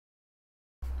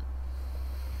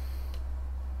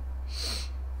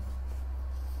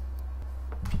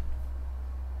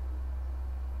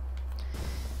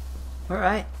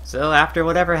Alright, so after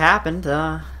whatever happened,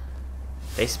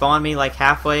 they spawned me like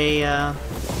halfway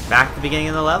back to the beginning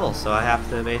of the level, so I have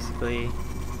to basically...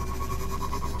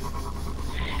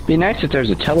 Be nice if there's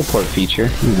a teleport feature,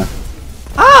 you know.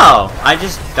 Oh! I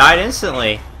just died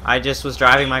instantly. I just was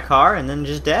driving my car and then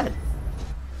just dead.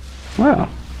 Wow.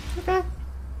 Okay.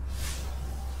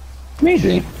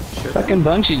 Amazing. Sure. Fucking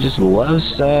Bungie just loves,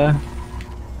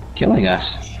 killing us.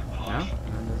 Yeah,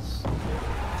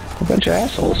 A bunch of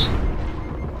assholes.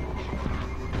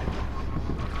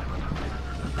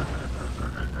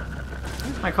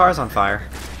 my car's on fire.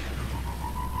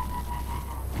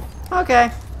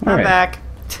 Okay, I'm Alright. back.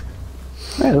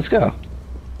 Alright, let's go.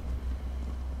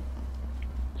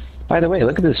 By the way,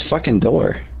 look at this fucking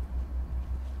door.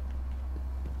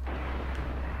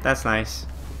 That's nice.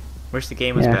 Wish the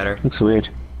game was Yeah, better. looks weird.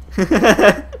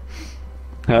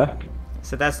 Huh?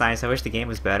 So that's nice. I wish the game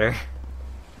was better.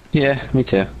 Yeah, me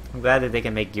too. I'm glad that they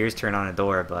can make gears turn on a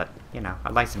door, but, you know,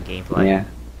 I'd like some gameplay. Yeah.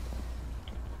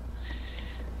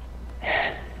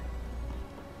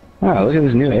 Wow, look at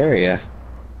this new area.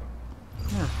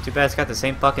 Yeah, too bad it's got the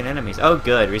same fucking enemies. Oh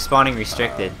good, respawning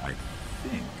restricted.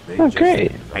 Oh,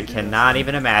 great. I cannot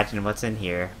even imagine what's in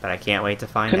here, but I can't wait to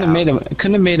find Couldn't out.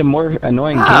 have made a more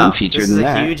annoying Oh, game feature this than is a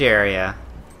that. huge area.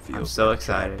 I'm so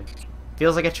excited.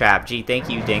 Feels like a trap. Gee, thank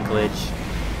you, Dinklage.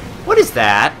 What is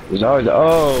that? There's always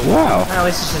oh wow. Well, at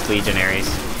least it's just legionaries.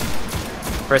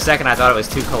 For a second I thought it was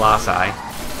two colossi.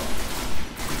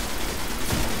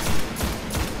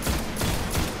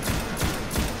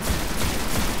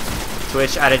 To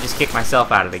which I'd have just kicked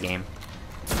myself out of the game.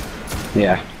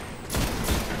 Yeah.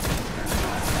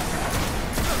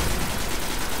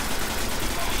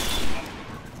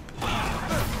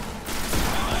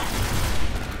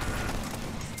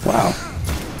 Wow.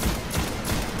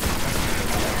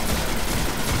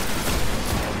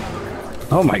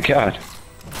 Oh my god.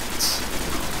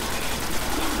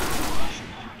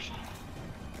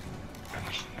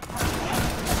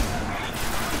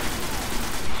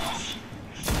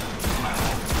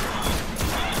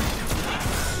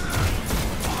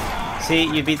 See,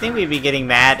 you'd think we'd be getting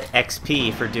mad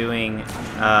XP for doing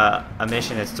a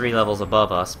mission that's 3 levels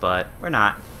above us, but we're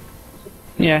not.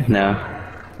 Yeah, no.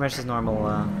 Pretty much just normal,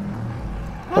 that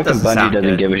Fucking doesn't Bungie sound doesn't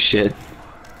good. give a shit.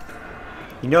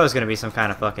 You know there's gonna be some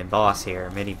kind of fucking boss here,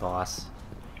 mini-boss.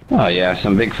 Oh yeah,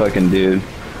 some big fucking dude.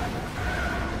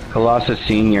 Colossus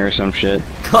Senior or some shit.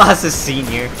 Colossus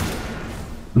Senior.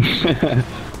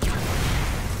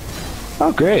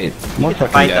 Oh great. More You get to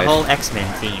fucking fight guys. the whole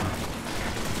X-Men team.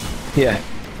 Yeah.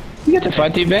 You get to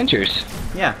fight the Avengers.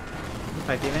 Yeah. You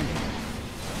fight the Avengers.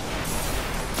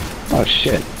 Oh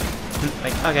shit.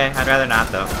 Like, okay, I'd rather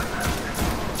not, though.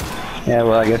 Yeah,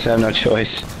 well I guess I have no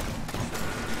choice.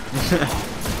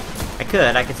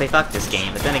 I could say fuck this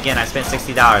game, but then again, I spent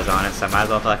 $60 on it, so I might as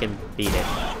well fucking beat it.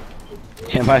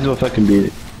 Yeah, might as well fucking beat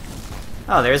it.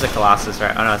 Oh, there is a Colossus,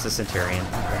 right? Oh no, it's a Centurion.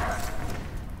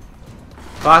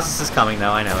 Colossus is coming,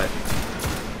 though, I know it.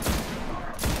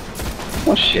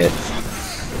 Oh shit.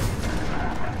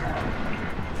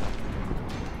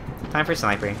 Time for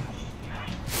sniping.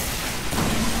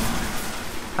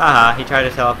 Haha, he tried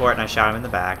to teleport and I shot him in the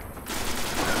back.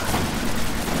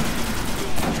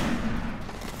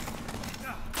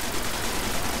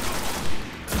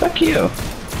 Fuck you.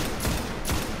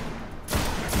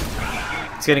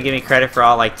 It's gonna give me credit for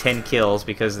all like 10 kills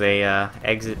because they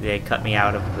they cut me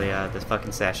out of the this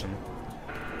fucking session.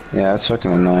 Yeah, that's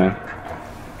fucking annoying.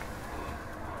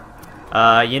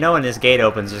 You know when this gate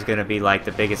opens, there's gonna be like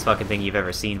the biggest fucking thing you've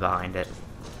ever seen behind it.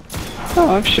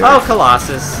 Oh, I'm sure. Oh,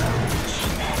 Colossus!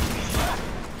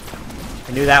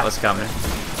 I knew that was coming.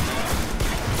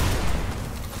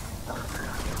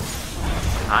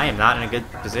 I am not in a good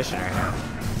position right now.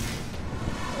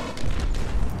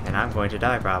 And I'm going to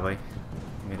die probably.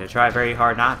 I'm going to try very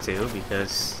hard not to,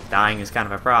 because dying is kind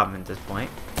of a problem at this point.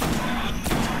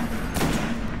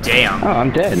 Damn! Oh,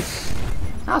 I'm dead.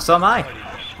 Oh, so am I.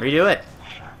 Redo it.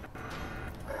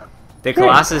 The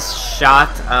Colossus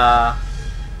shot,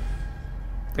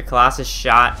 the Colossus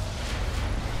shot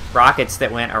rockets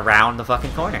that went around the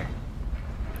fucking corner.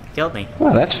 Killed me.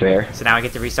 Oh, that's fair. So now I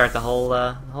get to restart the whole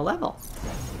level.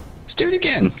 Let's do it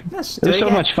again. Yes, It was so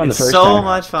much fun the first so time.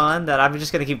 much fun that I'm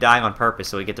just gonna keep dying on purpose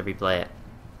so we get to replay it.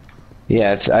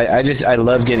 Yeah, it's, I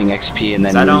love getting XP and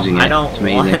then 'Cause losing it. I don't It's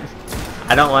amazing.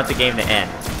 I don't want the game to end.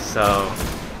 So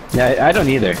Yeah, I don't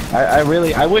either.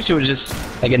 I wish it was just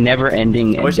like a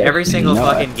never-ending. I wish every single you know,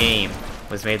 fucking game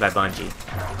was made by Bungie.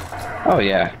 Oh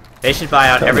yeah. They should buy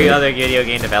out every Totally. other video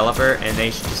game developer, and they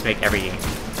should just make every game.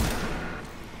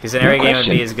 Because then No every game would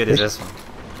be question. as good as this one.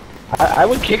 I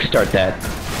would kickstart that.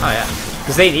 Oh yeah.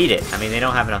 Because they need it. I mean, they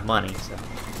don't have enough money, so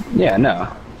Yeah,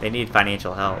 no. they need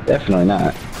financial help. Definitely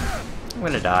not. I'm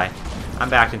gonna die. I'm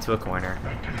backed into a corner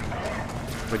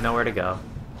with nowhere to go.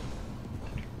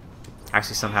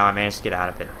 Actually, somehow I managed to get out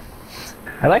of it.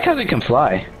 I like how they can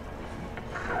fly.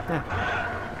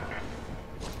 Yeah.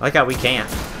 I like how we can't.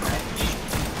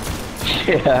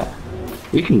 Yeah.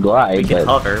 We can glide, We can but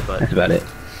hover, but that's about it.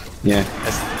 Yeah.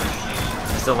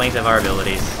 that's the length of our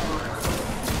abilities.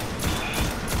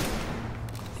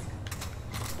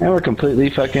 And we're completely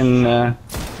fucking,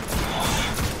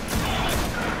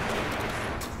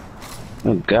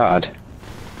 Oh god.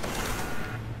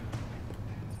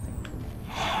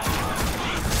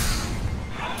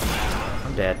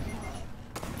 I'm dead.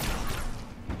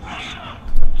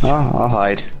 Oh, I'll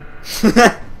hide.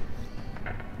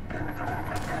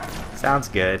 Sounds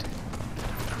good.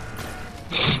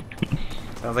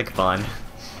 Sounds like fun.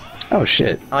 Oh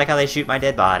shit. I like how they shoot my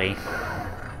dead body.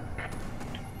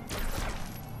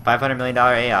 $500 million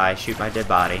AI, shoot my dead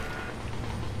body.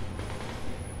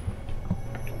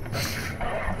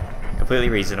 Completely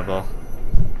reasonable.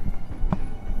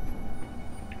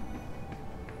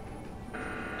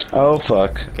 Oh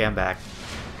fuck. Okay, I'm back.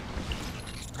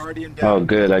 Oh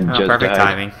good, I Oh, just perfect died.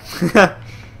 timing.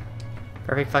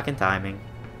 Perfect fucking timing.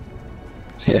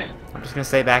 Yeah. I'm just gonna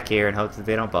stay back here and hope that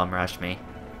they don't bum rush me.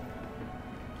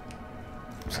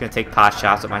 I'm just gonna take pot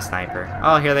shots with my sniper.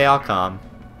 Oh, here they all come.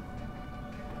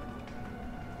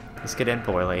 This could end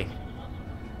poorly.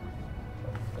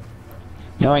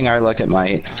 Knowing our luck, it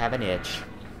might. I have an itch.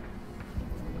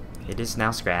 It is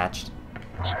now scratched.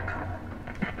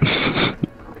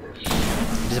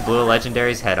 Just blew a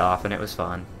legendary's head off and it was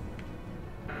fun.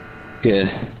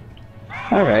 Good.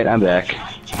 Alright, I'm back.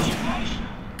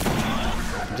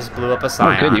 I just blew up a Oh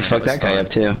Scion. good, you and fucked it was that guy fun.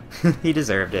 up too. He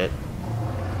deserved it.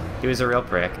 He was a real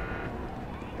prick.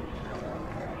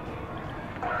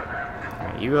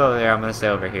 Alright, you go over there, I'm gonna stay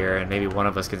over here, and maybe one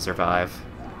of us can survive.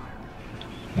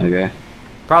 Okay.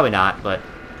 Probably not, but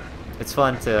it's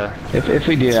fun to... If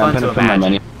we do, It's I'm fun gonna to put my imagine.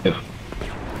 money.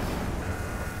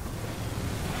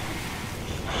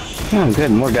 Oh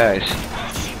good, more guys.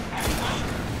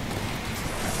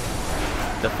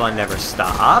 The fun never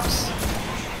stops.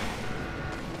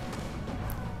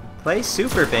 Play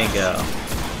Super Bingo.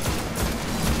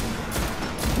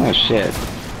 Oh shit.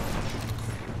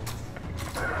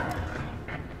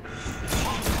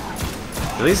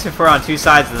 At least if we're on two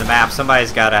sides of the map,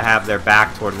 somebody's gotta have their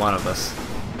back toward one of us.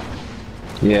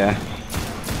 Yeah.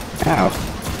 Ow.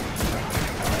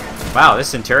 Wow, this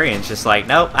Centurion's just like,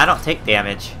 nope, I don't take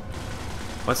damage.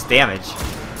 What's damage?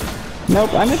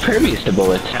 Nope, I'm impervious to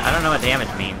bullets. I don't know what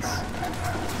damage means.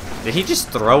 Did he just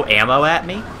throw ammo at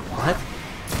me? What?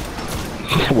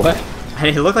 What?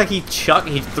 And it looked like he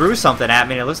threw something at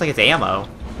me and it looks like it's ammo.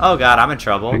 Oh god, I'm in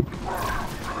trouble.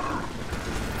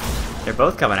 They're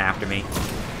both coming after me.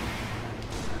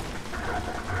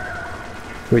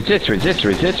 Resist, resist,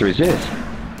 resist, resist.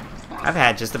 I've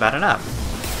had just about enough.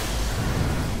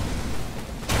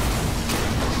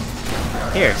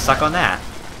 Here, suck on that.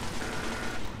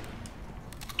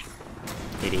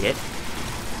 Idiot.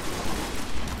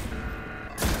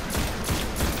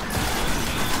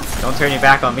 Don't turn your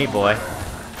back on me, boy.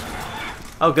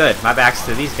 Oh good, my back's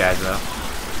to these guys though.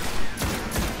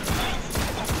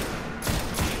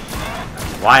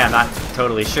 Why, I'm not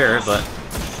totally sure, but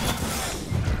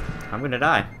I'm gonna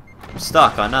die. I'm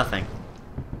stuck on nothing.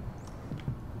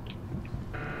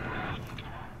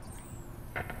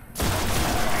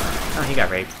 Oh, he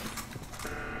got raped.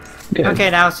 Good. Okay,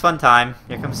 now it's fun time.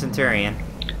 Here comes Centurion.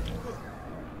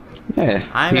 Yeah.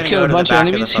 I'm You gonna killed go to a bunch the of back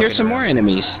of enemies, the here's fucking some more room.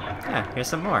 enemies. Yeah, here's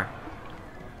some more.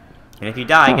 And if you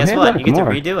die, Oh, guess hey, what? look, You get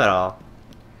more. to redo it all.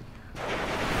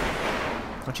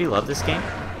 Don't you love this game?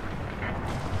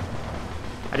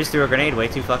 I just threw a grenade way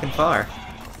too fucking far.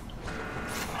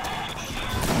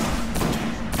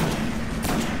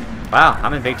 Wow,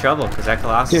 I'm in big trouble because that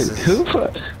Colossus Dude, is...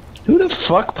 who the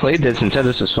fuck played this and said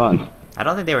this was fun? I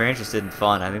don't think they were interested in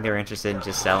fun. I think they were interested in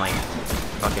just selling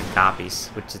fucking copies,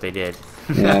 which they did.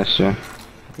 Yeah, that's true.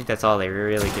 I think that's all they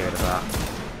really cared about,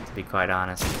 to be quite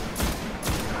honest.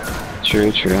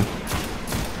 True, true.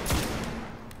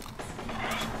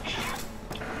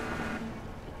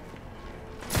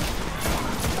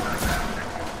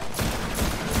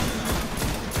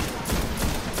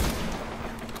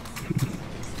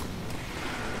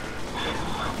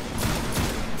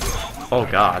 Oh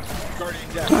god.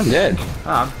 I'm dead. Oh,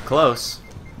 I'm close.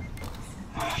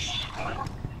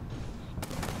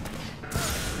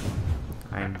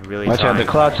 I'm really Watch out, trying.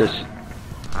 the Colossus.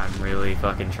 I'm really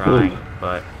fucking trying,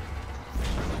 but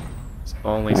there's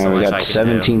only so Alright, we much got I can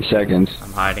 17 do. seconds.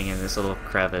 I'm hiding in this little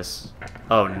crevice.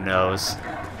 Oh noes.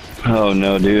 Oh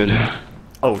no, dude.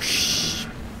 Oh shh.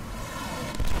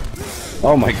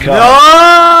 Oh my god. No!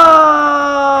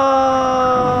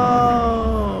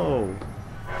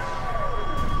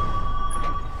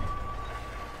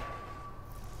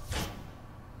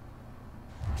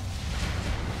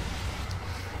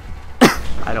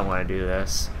 I don't want to do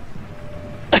this.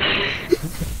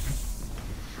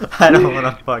 I don't want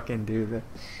to fucking do this.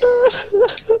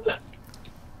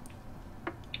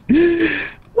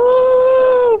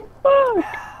 Oh, fuck.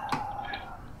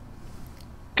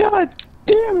 God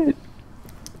damn it.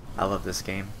 I love this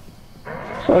game.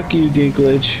 Fuck you,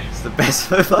 Dinklage. It's the best.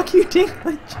 Fuck you,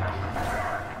 Dinklage.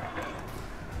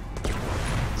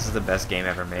 This is the best game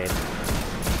ever made.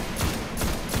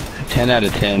 10 out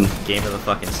of 10. Game of the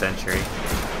fucking century.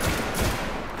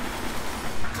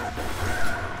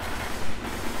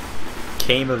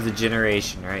 Game of the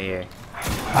generation, right here.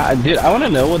 Dude, I want to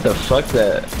know what the fuck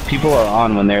that people are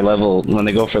on when they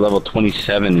go for level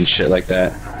 27 and shit like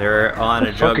that. They're on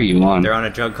a drug. What the fuck are you on? They're on a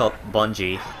drug called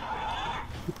Bungie.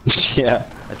 Yeah.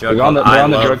 A drug They're on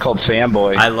the drug called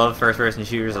Fanboy. I love first-person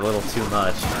shooters a little too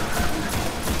much.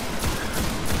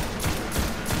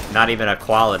 Not even a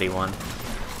quality one.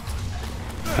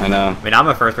 I know. I mean, I'm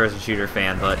a first-person shooter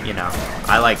fan, but you know,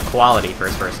 I like quality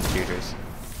first-person shooters.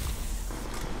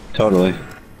 Totally.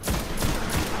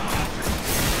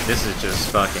 This is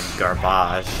just fucking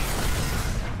garbage.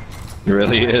 It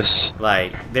really is.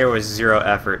 Like, there was zero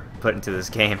effort put into this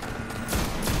game.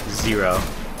 Zero.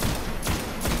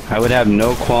 I would have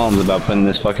no qualms about putting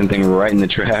this fucking thing right in the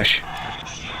trash.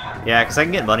 Yeah, because I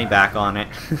can get money back on it.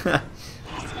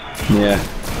 Yeah.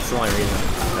 That's the only reason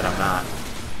that I'm not.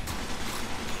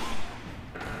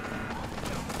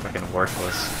 Fucking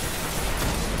worthless.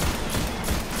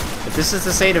 But this is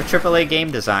the state of AAA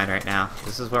game design right now.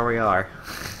 This is where we are.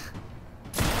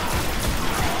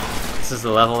 This is the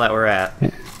level that we're at.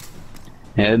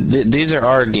 Yeah, these are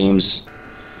our games.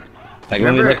 Like,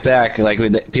 when we look back, like,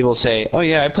 people say, oh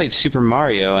yeah, I played Super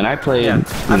Mario, and I played, Yeah,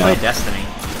 I played Destiny.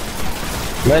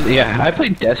 Yeah, I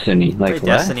played Destiny. Like, played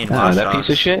Destiny and Watch that Dogs. piece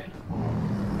of shit?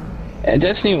 And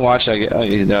Destiny and Watch Dogs, oh,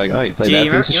 they're like, oh, you played that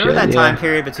piece of shit? You remember that time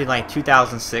period between, like,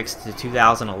 2006 to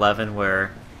 2011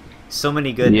 where so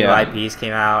many good new IPs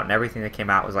came out, and everything that came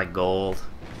out was, like, gold?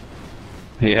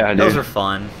 Yeah, dude. Those were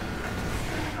fun.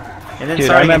 And then Dude,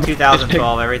 starting in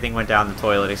 2012, everything went down the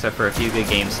toilet except for a few good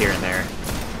games here and there.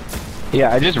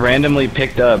 Yeah, I just randomly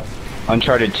picked up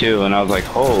Uncharted 2, and I was like,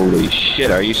 holy shit,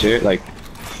 are you serious? Like,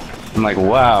 I'm like,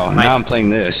 wow, now I'm playing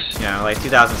this. You know, like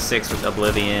 2006 with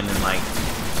Oblivion, and like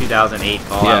 2008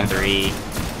 Fallout 3,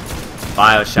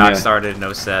 Bioshock started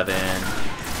in 07.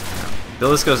 The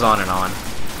list goes on and on.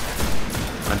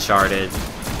 Uncharted.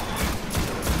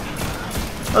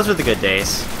 Those were the good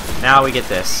days. Now we get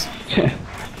this.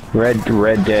 Red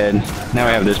Dead. Now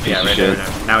we have this piece of shit.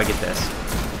 Now we get this.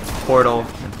 Portal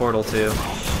and Portal 2.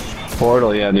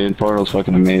 Portal, yeah, dude. Portal's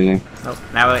fucking amazing. Oh,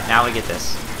 now we get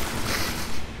this.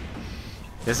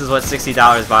 This is what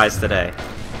 $60 buys today.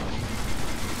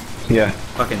 Yeah.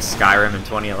 Fucking Skyrim in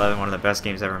 2011, one of the best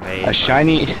games ever made. A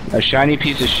shiny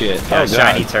piece of shit. Yeah, oh, a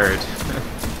shiny turd.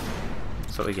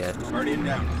 That's what we get.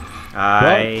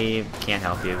 I can't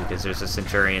help you because there's a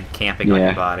Centurion camping on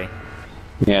your body.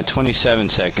 Yeah, 27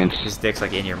 seconds. His dick's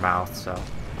like in your mouth, so.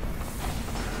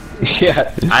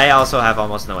 Yeah. I also have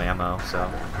almost no ammo,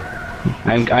 so.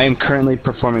 I am currently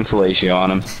performing fellatio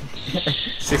on him.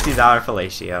 $60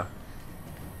 fellatio.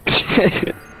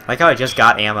 Like how I just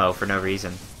got ammo for no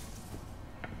reason.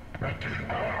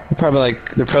 They're probably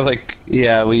like,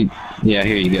 yeah,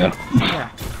 here you go. Yeah.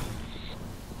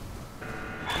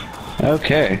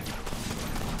 Okay.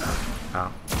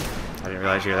 Oh. I didn't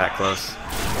realize you were that close.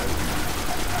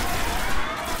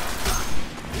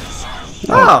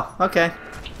 Oh, okay.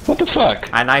 What the fuck?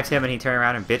 I knifed him and he turned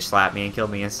around and bitch slapped me and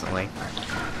killed me instantly.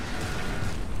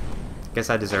 Guess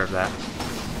I deserve that.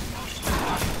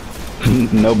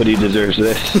 Nobody deserves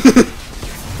this.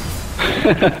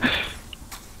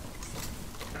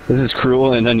 This is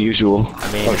cruel and unusual.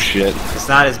 I mean, oh shit. It's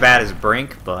not as bad as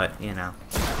Brink, but you know.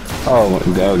 Oh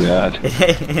god.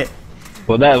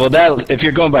 well that if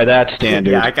you're going by that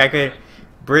standard. Yeah, I could.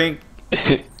 Brink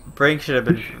should have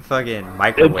been fucking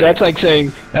microwaved. That's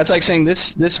like saying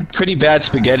this pretty bad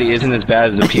spaghetti isn't as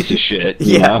bad as a piece of shit.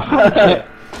 You know?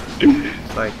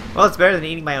 It's like, well, it's better than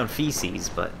eating my own feces,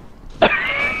 but you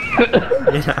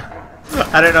know,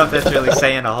 I don't know if that's really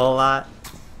saying a whole lot.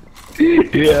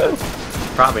 Yeah.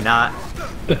 Probably not.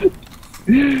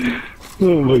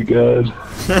 Oh my god.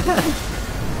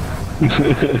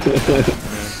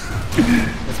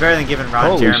 It's better than giving Ron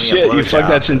Holy Jeremy shit, a blowjob. you fucked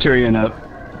that Centurion up.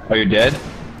 Oh, you're dead?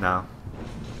 No.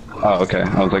 Oh, okay.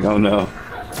 I was like, oh no.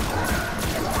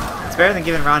 It's better than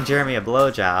giving Ron Jeremy a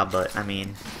blowjob, but I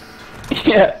mean,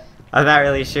 Yeah. I'm not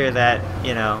really sure that,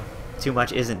 you know, too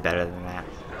much isn't better than that.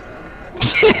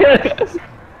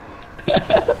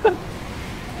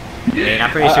 I mean, I'm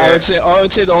pretty sure. I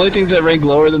would say the only things that rank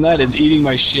lower than that is eating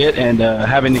my shit and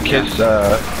having to kiss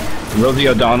Rosie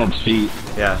O'Donnell's feet.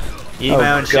 Yeah. Eating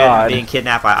my own shit and being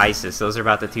kidnapped by ISIS. Those are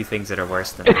about the two things that are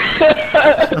worse than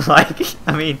like,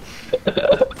 I mean,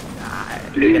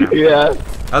 you know. Yeah.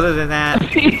 Other than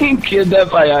that, being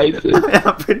kidnapped by ISIS.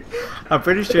 I'm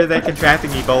pretty sure that contracting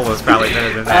Ebola is probably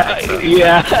better than that. So.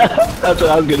 Yeah, that's what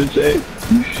I was gonna say.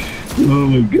 Oh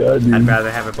my god, dude. I'd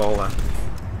rather have Ebola.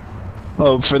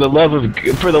 Oh, for the love of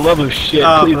shit, oh, please for the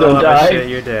don't love die. Of shit,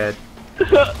 you're dead.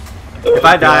 If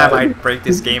I die, I might break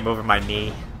this game over my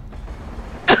knee.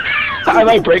 I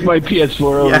might break my PS4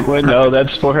 over. Yeah. No,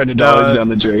 that's $400 down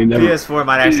the drain. Never. PS4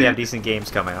 might actually have decent games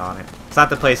coming on it. It's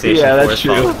not the PlayStation 4's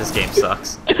fault that this game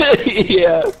sucks.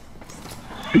 Yeah.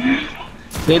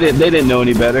 They didn't know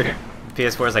any better.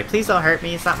 PS4 is like, please don't hurt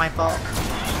me. It's not my fault.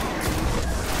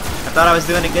 I thought I was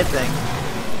doing a good thing.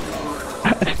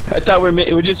 I thought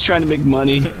we're just trying to make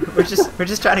money. we're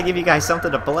just trying to give you guys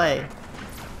something to play.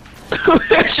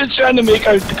 We're just trying to make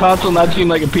our console not seem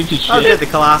like a piece of shit. Oh good, the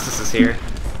Colossus is here.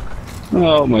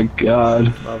 Oh my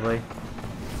god. Lovely.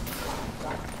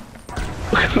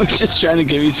 We're just trying to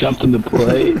give you something to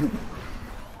play.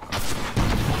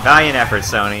 Valiant effort,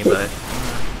 Sony, but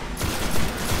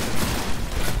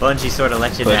Bungie sort of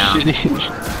let you down.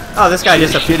 Oh, this guy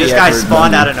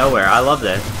spawned out of nowhere. I love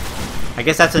this. I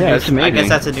guess that's a new. I guess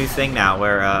that's a new thing now,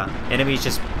 where enemies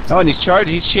just. Oh, and he's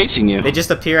chasing you. They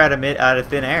just appear out of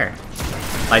thin air.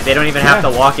 Like they don't even have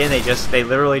to walk in. They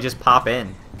literally just pop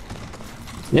in.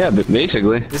 Yeah, but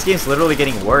basically. This game's literally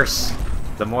getting worse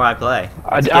the more I play.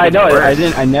 I know. I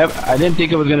didn't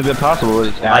think it was gonna be possible.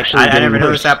 It's actually I never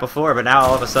noticed that before, but now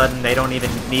all of a sudden they don't even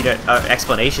need an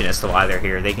explanation as to why they're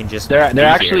here. They can just. They're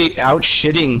actually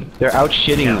outshitting. They're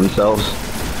outshitting themselves.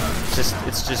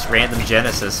 It's just random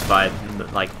genesis by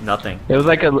like nothing. It was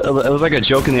like a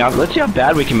joke in the office. Let's see how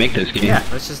bad we can make this game. Yeah,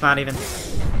 let's just not even.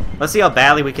 Let's see how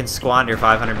badly we can squander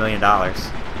 $500 million.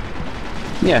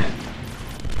 Yeah.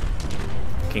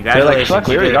 Congratulations. They're like, fuck,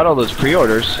 we already got all those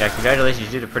pre-orders. Yeah, congratulations,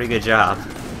 you did a pretty good job.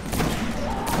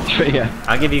 Yeah.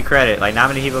 I'll give you credit. Like, not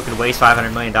many people could waste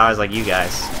 $500 million like you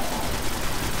guys.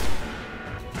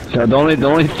 So the only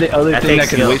other thing that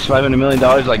can waste $500 million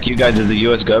like you guys is the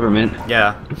U.S. government.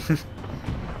 Yeah.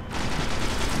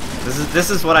 This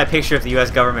is what I picture if the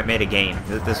U.S. government made a game.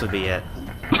 This would be it.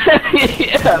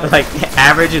 Yeah. Like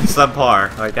average and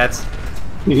subpar. Like that's.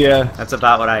 Yeah. That's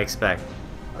about what I expect.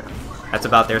 That's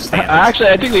about their standards. Actually,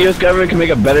 I think the U.S. government can make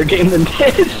a better game than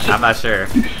this. I'm not sure.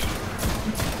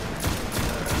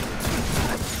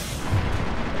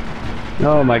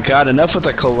 Oh my god, enough with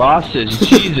the Colossus.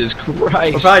 Jesus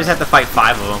Christ. We'll probably just have to fight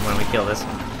 5 of them when we kill this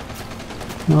one.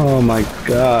 Oh my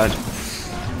god.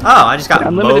 Oh, I just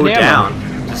got mowed down.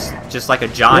 Just like a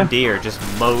John Deere, just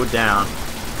mowed down.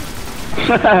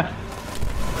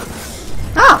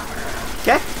 Oh,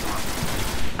 okay.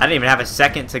 I didn't even have a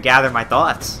second to gather my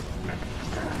thoughts.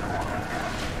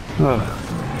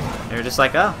 Oh. They were just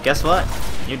like, oh, guess what?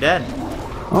 You're dead.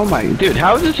 Oh my, dude,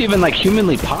 how is this even like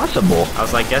humanly possible? I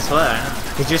was like, guess what?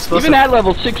 Because you're supposed even at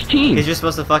level 16. Because you're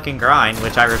supposed to fucking grind,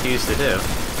 which I refuse to do.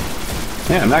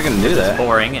 Yeah, I'm not gonna do that. It's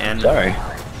boring and. Sorry.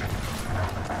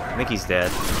 I think he's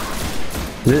dead.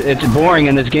 It's boring,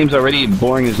 and this game's already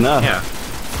boring as enough. Yeah.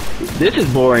 This is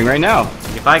boring right now.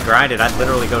 If I grinded, I'd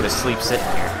literally go to sleep sitting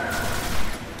here.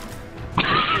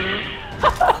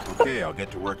 Okay, I'll get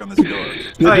to work on this door.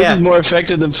 This is more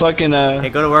effective than fucking Hey,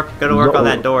 go to work on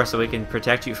that door so we can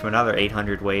protect you from another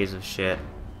 800 ways of shit.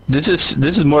 This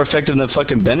is more effective than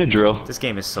fucking Benadryl. This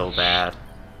game is so bad.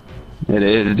 It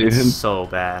is, dude. It's so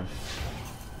bad.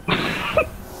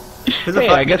 Hey,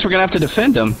 I guess we're gonna have to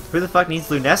defend him. Who the fuck needs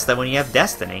Lunesta when you have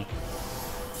Destiny?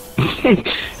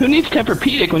 Who needs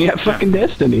Tempur-Pedic when you have fucking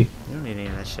Destiny? You don't need any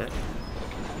of that shit.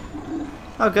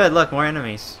 Oh good, look, more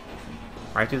enemies.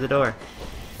 Right through the door.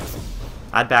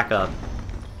 I'd back up.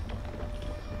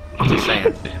 Just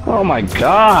saying. Oh my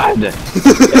god!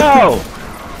 No!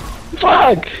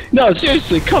 Fuck! No,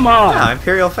 seriously, come on! No,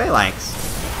 Imperial Phalanx.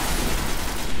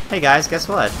 Hey guys, guess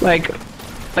what? Like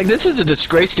this is a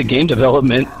disgrace to game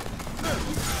development.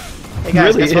 Hey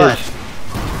guys, really guess what?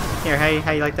 Here,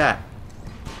 how you like that?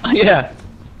 Yeah.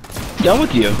 Done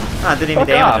with you. Oh, I didn't even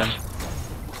damage him.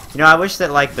 You know, I wish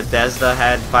that like Bethesda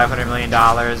had $500 million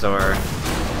or.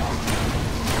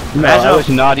 No, I wish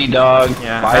Naughty Dog,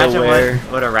 yeah, BioWare.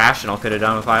 Imagine what Irrational could have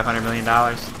done with $500 million.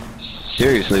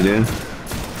 Seriously, dude.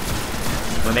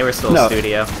 when they were still a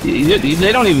studio.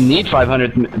 They don't even need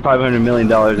 $500 million.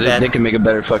 They can make a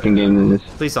better fucking game than this.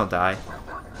 Please don't die.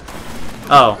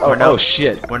 Oh,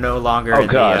 shit. We're no longer in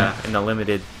the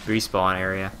limited respawn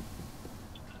area.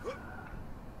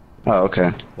 Oh,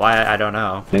 okay. Why, I don't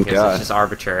know. Thank God. It's just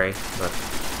arbitrary. But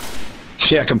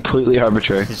yeah, completely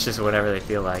arbitrary. it's just whatever they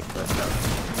feel like. But,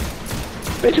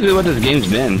 basically what this game's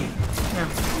been.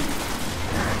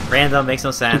 yeah. Random, makes no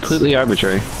sense. Completely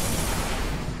arbitrary.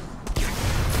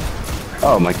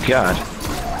 Oh my God.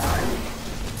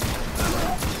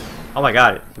 Oh my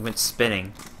God, it went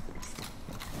spinning.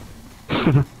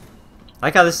 I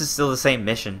like how this is still the same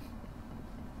mission.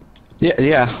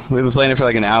 Yeah, we've been playing it for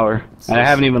like an hour, and I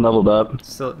haven't even leveled up.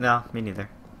 Still, no, me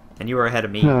neither. And you were ahead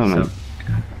of me, Oh, so...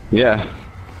 Yeah.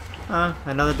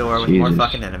 Another door with more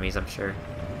fucking enemies, I'm sure.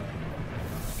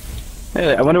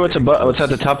 Hey, I wonder what's at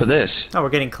the top of this. Oh, we're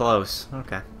getting close.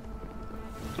 Okay.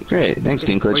 Great, thanks,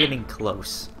 We're Dinklage. getting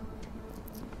close.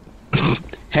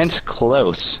 Hence,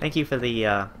 close. Thank you for the, you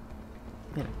know...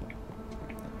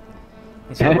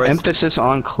 These are, Emphasis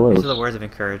on close. these are the words of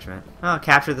encouragement. Oh,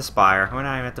 capture the spire. We're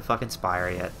not even at the fucking spire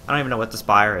yet. I don't even know what the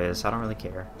spire is. I don't really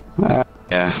care.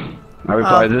 Yeah. Are we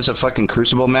probably, is this a fucking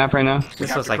Crucible map right now?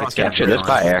 This looks like it's Capture this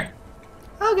fire.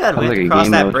 Oh good, we have to cross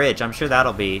that bridge. I'm sure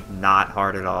that'll be not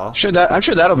hard at all. I'm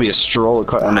sure that'll be a stroll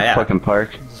on the fucking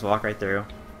park. Just walk right through.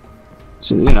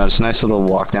 So, you know, it's a nice little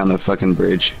walk down the fucking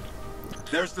bridge.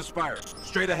 There's the spire.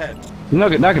 Straight ahead. Not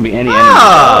gonna be any enemies.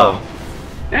 Oh!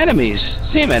 Enemies!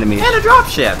 Same enemies. And a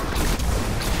dropship!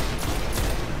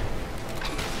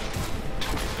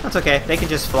 That's okay, they can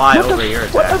just fly over your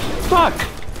attack. What the fuck?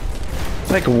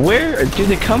 Like, where do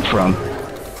they come from?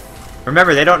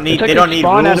 Remember, they don't need it's like they don't need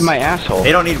spawn rules. Out of my asshole.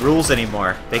 They don't need rules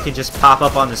anymore. They can just pop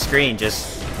up on the screen.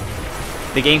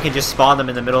 The game can just spawn them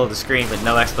in the middle of the screen with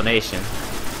no explanation.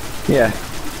 Yeah.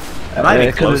 Not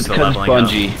even close to leveling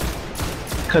Bungie.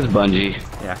 Because Bungie.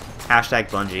 Yeah. Hashtag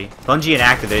Bungie. Bungie and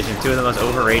Activision, two of the most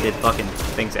overrated fucking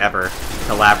things ever,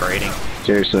 collaborating.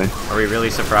 Seriously. Are we really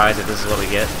surprised that this is what we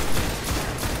get?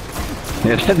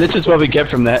 Yeah, this is what we get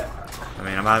from that. I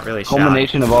mean, I'm not really shocked.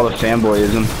 Culmination of all the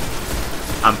fanboyism.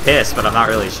 I'm pissed, but I'm not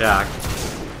really shocked.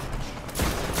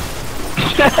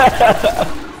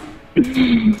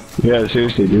 Yeah,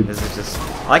 seriously, dude. This is just...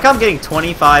 I like how I'm getting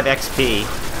 25 XP.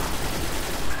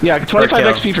 Yeah,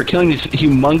 25 XP for killing these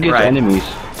humongous enemies.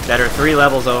 That are 3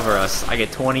 levels over us. I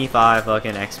get 25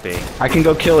 fucking XP. I can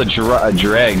go kill a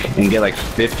dreg and get like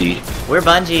 50. We're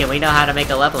Bungie and we know how to make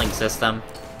a leveling system.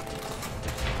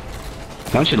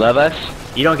 Don't you love us?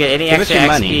 You don't get any extra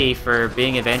XP for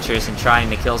being adventurous and trying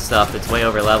to kill stuff that's way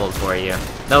over leveled for you.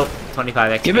 Nope,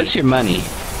 25 XP. Give us your money.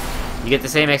 You get the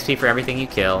same XP for everything you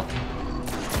kill.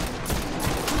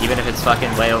 Even if it's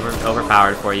fucking way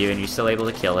overpowered for you and you're still able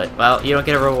to kill it. Well, you don't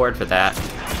get a reward for that.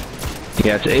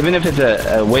 Yeah, so even if it's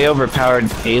a way overpowered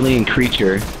alien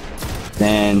creature,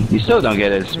 then you still don't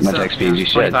get as much XP as you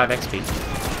should. 25 XP.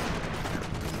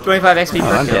 25 XP per kill.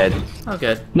 I'm dead. Oh,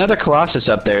 good. Another Colossus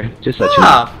up there. Just let you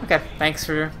know. Oh, okay. Thanks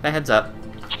for the heads up.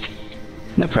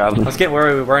 No problem. I was getting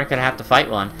worried we weren't going to have to fight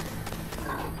one.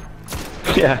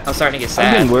 Yeah. I was starting to get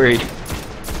sad. I've been worried.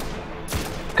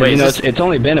 Cause Wait, you know, it's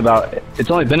only been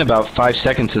about 5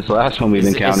 seconds since the last one we've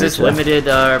encountered. Is this limited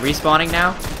respawning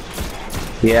now?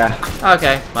 Yeah.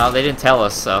 Okay. Well, they didn't tell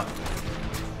us, so.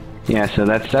 Yeah, so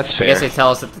that's fair. I guess they tell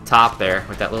us at the top there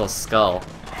with that little skull.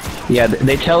 Yeah,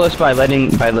 they tell us by when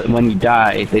you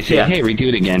die, they say, hey, redo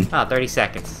it again. Oh, 30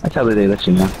 seconds. That's how they let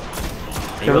you know.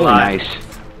 Are They're really nice.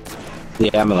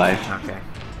 Yeah, I'm alive. Okay.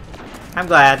 I'm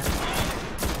glad.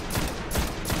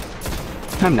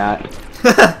 I'm not.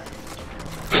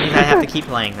 Means I have to keep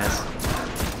playing this.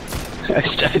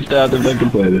 I still have to fucking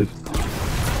play this.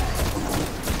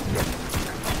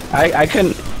 I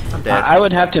couldn't... I'm dead. I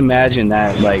would have to imagine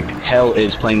that, like, hell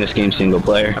is playing this game single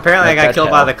player. Apparently I got killed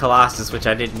by the Colossus, which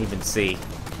I didn't even see.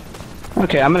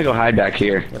 Okay, I'm gonna go hide back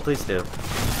here. Yeah, please do.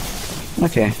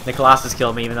 Okay. The Colossus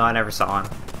killed me even though I never saw him.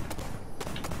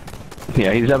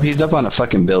 Yeah, he's up on a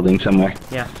fucking building somewhere.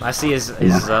 Yeah, I see his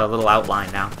little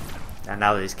outline now. And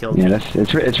now that he's killed me. Yeah,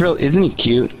 it's real. Isn't he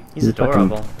cute? He's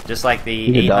adorable. Fucking, just like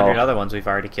the 800 other ones we've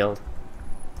already killed.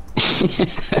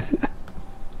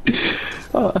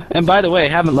 Oh, and by the way, I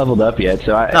haven't leveled up yet,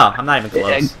 so No, I'm not even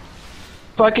close.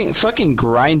 Fucking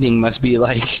grinding must be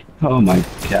like, oh my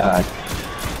god.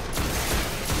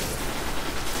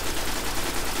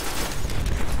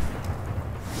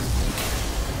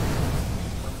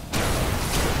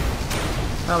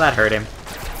 Well, that hurt him.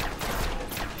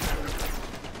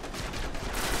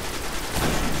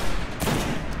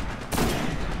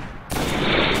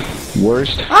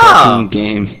 Worst fucking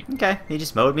game. Okay, he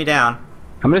just mowed me down.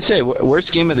 I'm gonna say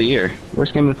worst game of the year.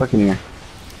 Worst game of the fucking year.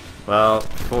 Well,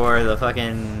 for the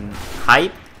fucking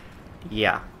hype,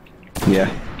 yeah.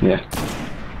 Yeah, yeah.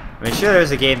 I mean, sure,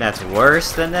 there's a game that's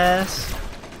worse than this.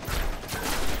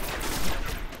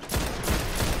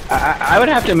 I would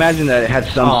have to imagine that it had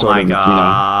some Oh sort my of,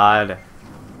 god.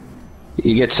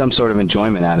 you get some sort of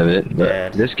enjoyment out of it. But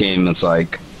Dead. this game, it's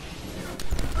like,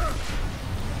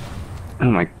 oh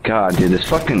my god, dude, this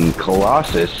fucking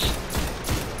Colossus.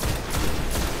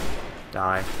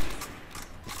 Die.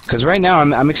 Because right now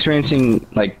I'm experiencing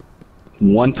like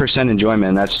 1% enjoyment,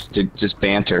 and that's just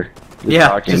banter. Yeah,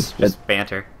 talking. just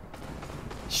banter.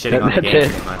 Shitting on the that's game, it.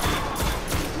 pretty much.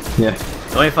 Yeah.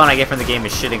 The only fun I get from the game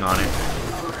is shitting on it.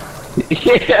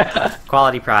 Yeah.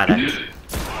 Quality product.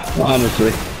 Honestly,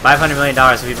 $500 million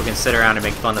so people can sit around and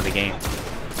make fun of the game.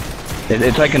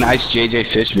 it's like an Ice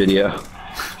JJ Fish video.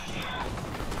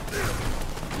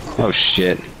 Oh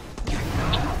shit.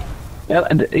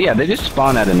 Yeah, they just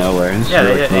spawn out of nowhere. It's Yeah,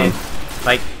 really they fun.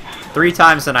 like 3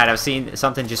 times tonight I've seen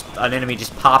something an enemy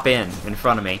just pop in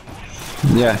front of me.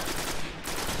 Yeah.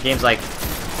 Game's like,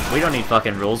 we don't need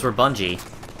fucking rules, we're Bungie.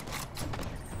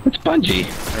 It's Bungie.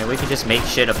 I mean, we can just make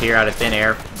shit appear out of thin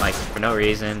air, like, for no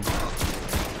reason.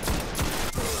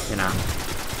 You know.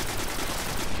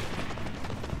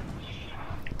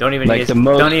 Don't even Like need, the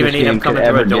most don't even this need them game could coming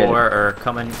through a ever get. door or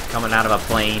coming out of a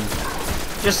plane.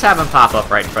 Just have them pop up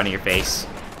right in front of your face.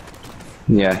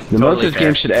 Yeah, the Totally most this fair.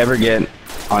 game should ever get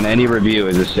on any review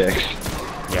is a 6.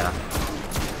 Yeah.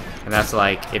 And that's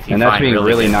like, if you And that's find being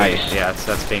really good nice. things. Yeah,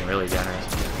 that's being really generous.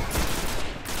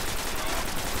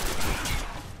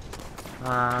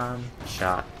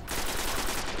 Shot.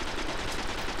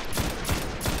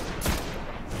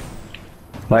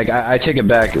 Like, I take it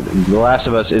back. The Last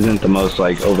of Us isn't the most,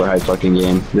 like, overhyped fucking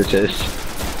game. This is.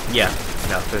 Yeah.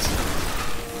 No, this.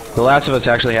 The Last of Us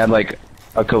actually had, like,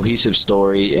 a cohesive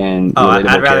story and Oh, relatable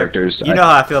I'd rather. characters. You know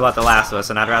how I feel about The Last of Us,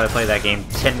 and I'd rather play that game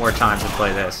 10 more times than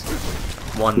play this.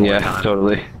 One more Yeah, time.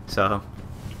 totally. So,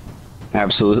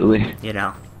 Absolutely. you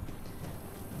know.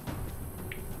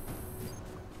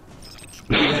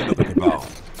 Land the bow.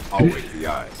 I'll wake the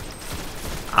eye.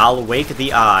 I'll wake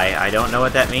the eye. I don't know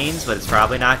what that means, but it's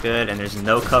probably not good, and there's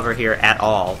no cover here at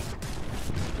all.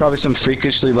 Probably some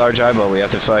freakishly large eyeball we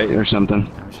have to fight or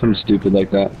something. Something stupid like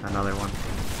that. Another one.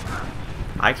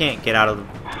 I can't get out of the...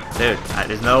 Dude,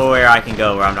 there's nowhere I can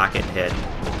go where I'm not getting hit.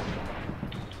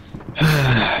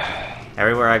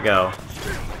 Everywhere I go.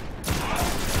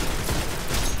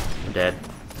 I'm dead.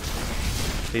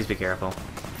 Please be careful.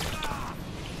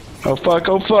 Oh fuck,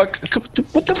 oh fuck.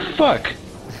 What the fuck?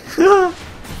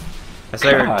 I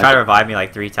swear, God. try to revive me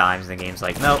like 3 times, and the game's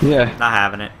like, nope, Yeah. not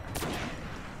having it.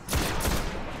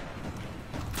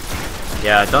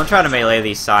 Yeah, don't try to melee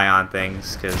these Scion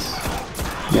things, because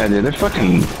Yeah, dude, they're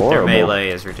fucking their horrible. melee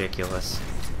is ridiculous.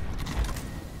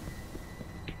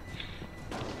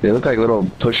 They look like little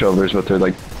pushovers, but they're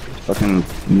like fucking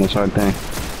the most hard thing.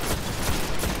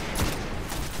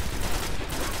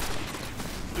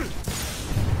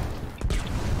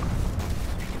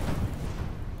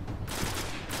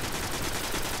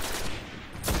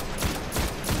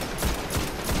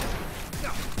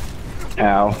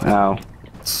 Ow, ow.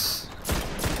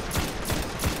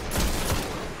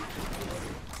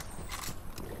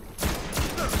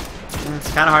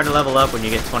 It's kind of hard to level up when you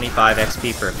get 25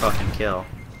 XP per fucking kill.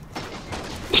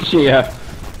 Yeah,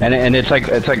 and it's like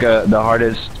the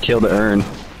hardest kill to earn. Yeah.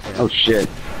 Oh shit.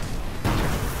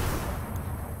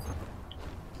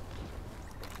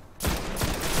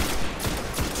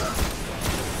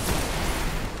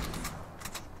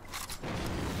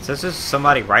 So there's just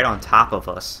somebody right on top of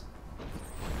us.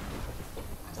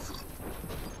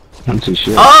 I'm too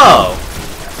shit. Oh!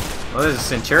 Well, there's a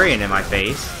Centurion in my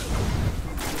face.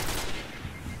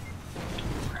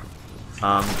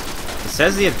 It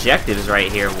says the objective is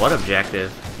right here. What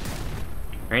objective?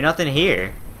 There ain't nothing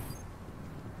here.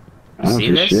 I don't See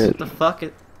see this? shit. What the fuck?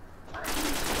 It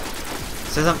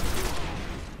says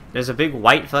there's a big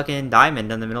white fucking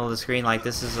diamond in the middle of the screen like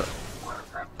this is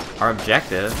our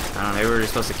objective. I don't know, maybe we're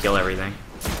just supposed to kill everything.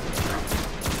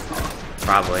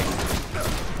 Probably.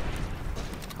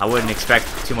 I wouldn't expect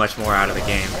too much more out of the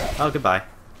game. Oh, goodbye.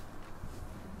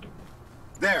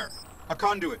 There. A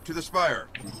conduit to the spire.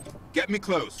 Get me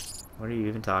close. What are you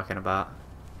even talking about?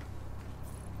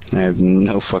 I have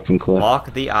no fucking clue.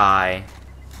 Walk the eye.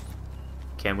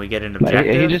 Can we get an Like,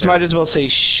 objective? he just or- might as well say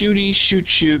shooty, shoot,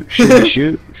 shoot, shooty,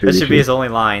 shoot. That shooty, should be shoot. his only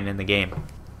line in the game.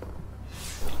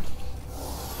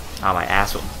 Oh, my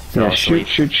ass fell Yeah, shoot, asleep.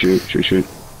 shoot, shoot, shoot, shoot.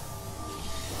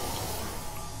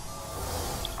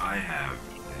 I have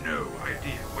no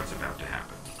idea what's about to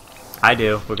happen. I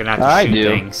do. We're gonna have to I shoot do.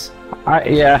 things.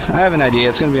 Yeah, I have an idea.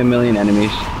 It's gonna be a million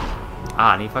enemies.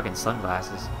 Ah, I need fucking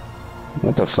sunglasses.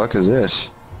 What the fuck is this?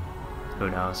 Who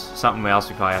knows? Something else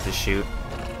we probably have to shoot.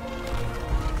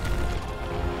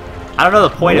 I don't know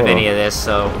the point of any of this,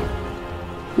 so...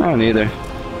 I don't either.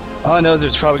 All I know is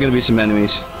there's probably gonna be some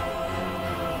enemies.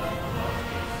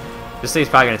 This thing's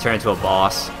probably gonna turn into a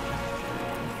boss.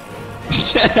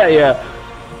 Yeah.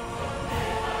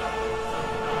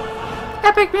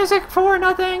 Epic music for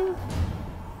nothing!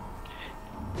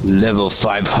 Level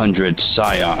 500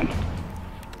 Scion.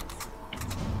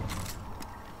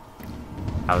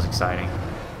 That was exciting.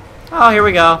 Oh, here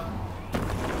we go.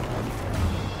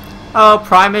 Oh,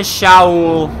 Primus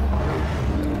Shaul.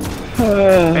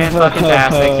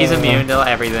 Fan-fucking-tastic. He's immune to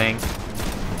everything.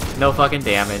 No fucking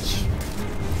damage.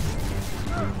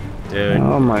 Dude.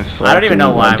 Oh my fucking I don't even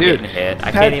know why I'm dude, getting hit.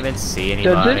 I can't even see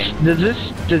anybody.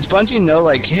 Does Bungie know,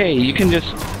 like, hey, you can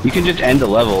just end the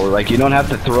level, like you don't have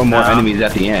to throw more enemies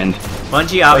at the end.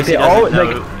 Bungie obviously doesn't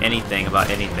know anything about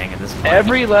anything at this point.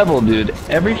 Every level, dude,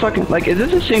 every fucking, like, is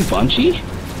this the same Bungie?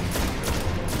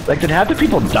 Like, did half the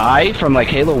people die from, like,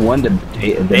 Halo 1 to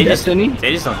Destiny?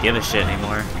 They just don't give a shit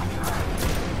anymore.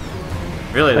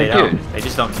 Really, they don't. They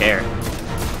just don't care.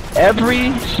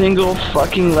 Every single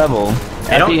fucking level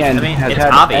at the end has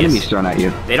had enemies thrown at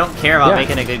you. They don't care about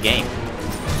making a good game.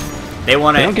 They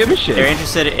want to. They don't give a shit. They're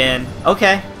interested in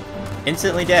okay,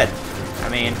 instantly dead. I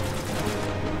mean,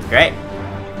 great.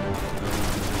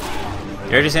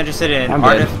 They're just interested in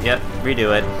yep,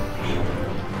 redo it.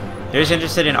 They're just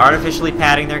interested in artificially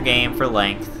padding their game for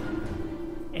length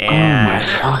and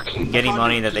getting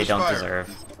money that they don't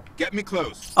deserve. Get me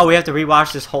close. Oh, we have to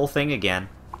rewatch this whole thing again.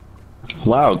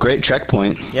 Wow, great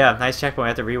checkpoint. Yeah, nice checkpoint. We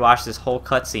have to rewatch this whole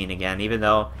cutscene again, even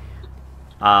though,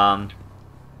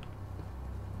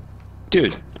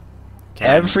 dude,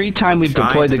 every time we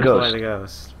deploy the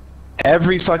ghost,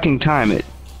 every fucking time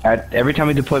every time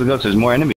we deploy the ghost, there's more enemies.